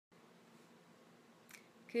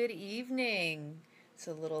Good evening. It's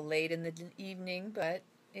a little late in the evening, but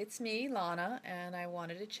it's me, Lana, and I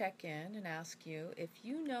wanted to check in and ask you if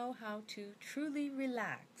you know how to truly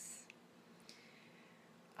relax.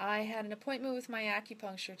 I had an appointment with my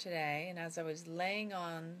acupuncture today, and as I was laying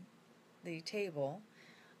on the table,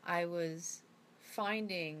 I was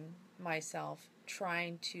finding myself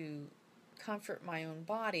trying to comfort my own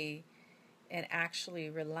body and actually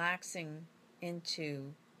relaxing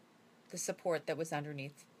into the support that was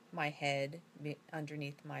underneath my head,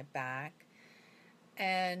 underneath my back.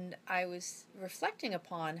 And I was reflecting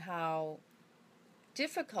upon how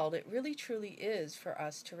difficult it really truly is for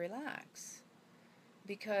us to relax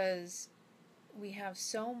because we have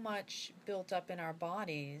so much built up in our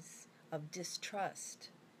bodies of distrust.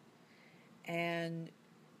 And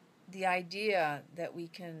the idea that we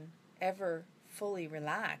can ever fully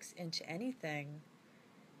relax into anything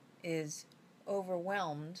is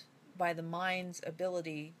overwhelmed by the mind's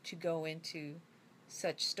ability to go into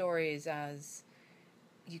such stories as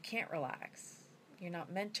you can't relax, you're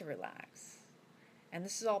not meant to relax. And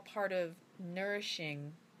this is all part of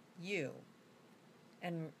nourishing you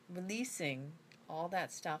and releasing all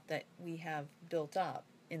that stuff that we have built up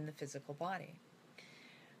in the physical body.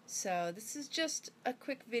 So this is just a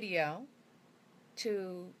quick video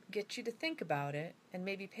to get you to think about it and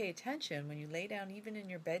maybe pay attention when you lay down even in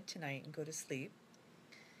your bed tonight and go to sleep.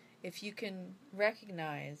 If you can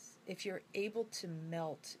recognize, if you're able to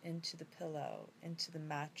melt into the pillow, into the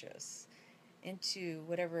mattress, into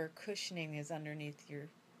whatever cushioning is underneath your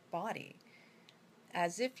body,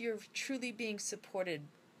 as if you're truly being supported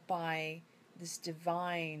by this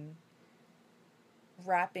divine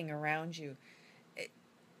wrapping around you.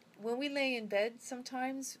 When we lay in bed,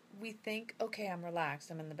 sometimes we think, okay, I'm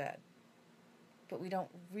relaxed, I'm in the bed. But we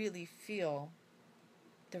don't really feel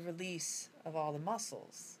the release of all the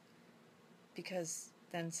muscles, because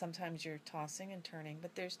then sometimes you're tossing and turning,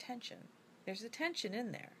 but there's tension. There's a tension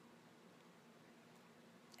in there.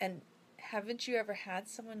 And haven't you ever had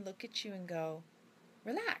someone look at you and go,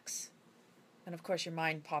 relax? And of course your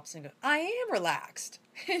mind pops in and goes, I am relaxed.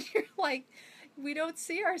 And you're like, we don't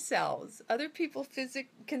see ourselves. Other people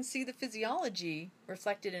can see the physiology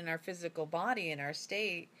reflected in our physical body and our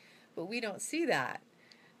state, but we don't see that.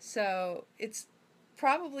 So it's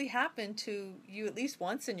probably happened to you at least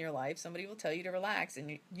once in your life. Somebody will tell you to relax,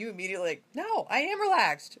 and you immediately like, no, I am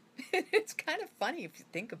relaxed. It's kind of funny if you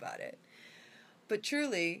think about it. But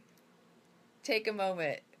truly, take a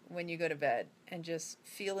moment when you go to bed and just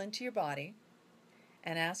feel into your body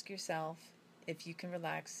and ask yourself if you can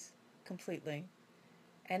relax completely.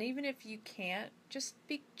 And even if you can't, just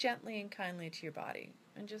speak gently and kindly to your body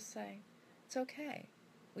and just say, it's okay.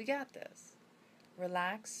 We got this.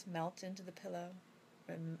 Relax, melt into the pillow.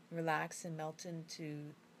 Relax and melt into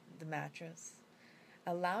the mattress.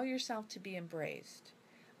 Allow yourself to be embraced,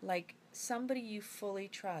 like somebody you fully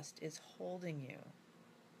trust is holding you.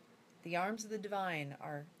 The arms of the divine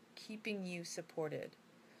are keeping you supported.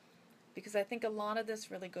 Because I think a lot of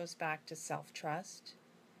this really goes back to self-trust.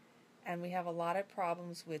 And we have a lot of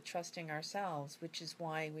problems with trusting ourselves, which is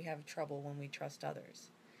why we have trouble when we trust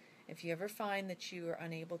others. If you ever find that you are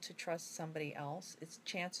unable to trust somebody else, it's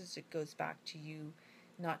chances it goes back to you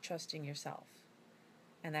not trusting yourself.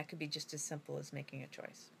 And that could be just as simple as making a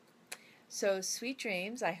choice. So sweet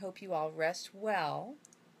dreams. I hope you all rest well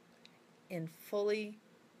in fully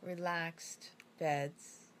relaxed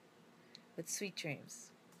beds with sweet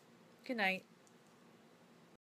dreams. Good night.